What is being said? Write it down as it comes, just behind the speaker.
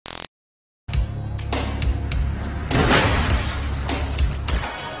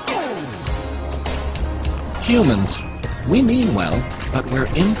humans. We mean well, but we're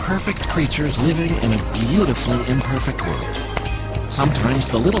imperfect creatures living in a beautifully imperfect world. Sometimes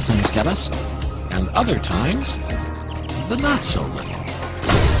the little things get us, and other times, the not-so-little.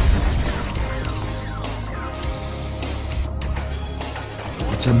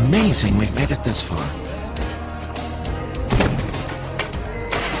 It's amazing we've made it this far.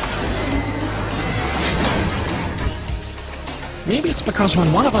 Maybe it's because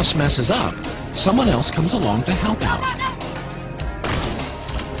when one of us messes up, someone else comes along to help out.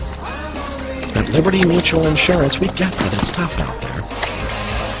 At Liberty Mutual Insurance, we get that it's tough out there.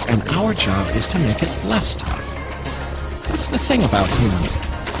 And our job is to make it less tough. That's the thing about humans.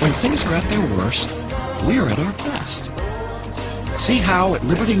 When things are at their worst, we're at our best. See how at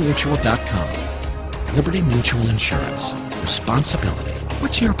libertymutual.com. Liberty Mutual Insurance. Responsibility.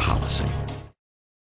 What's your policy?